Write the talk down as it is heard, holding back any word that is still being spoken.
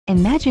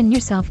Imagine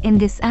yourself in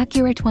this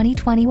Acura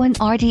 2021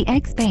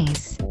 RDX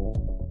base.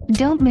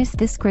 Don't miss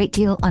this great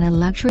deal on a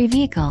luxury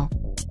vehicle.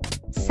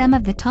 Some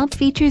of the top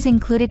features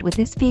included with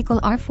this vehicle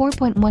are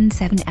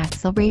 4.17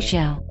 axle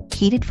ratio,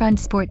 heated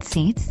front sport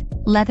seats,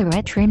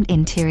 leatherette-trimmed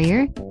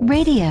interior,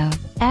 radio,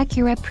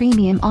 Acura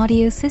premium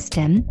audio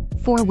system,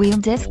 4-wheel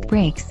disc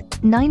brakes,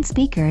 9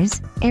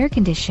 speakers, air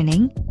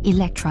conditioning,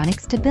 electronic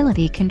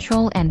stability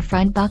control and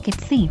front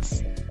bucket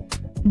seats.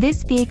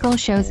 This vehicle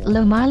shows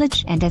low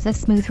mileage and has a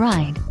smooth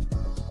ride.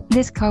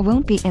 This car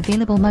won't be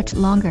available much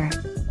longer.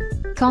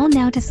 Call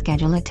now to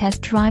schedule a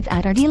test drive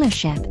at our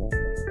dealership.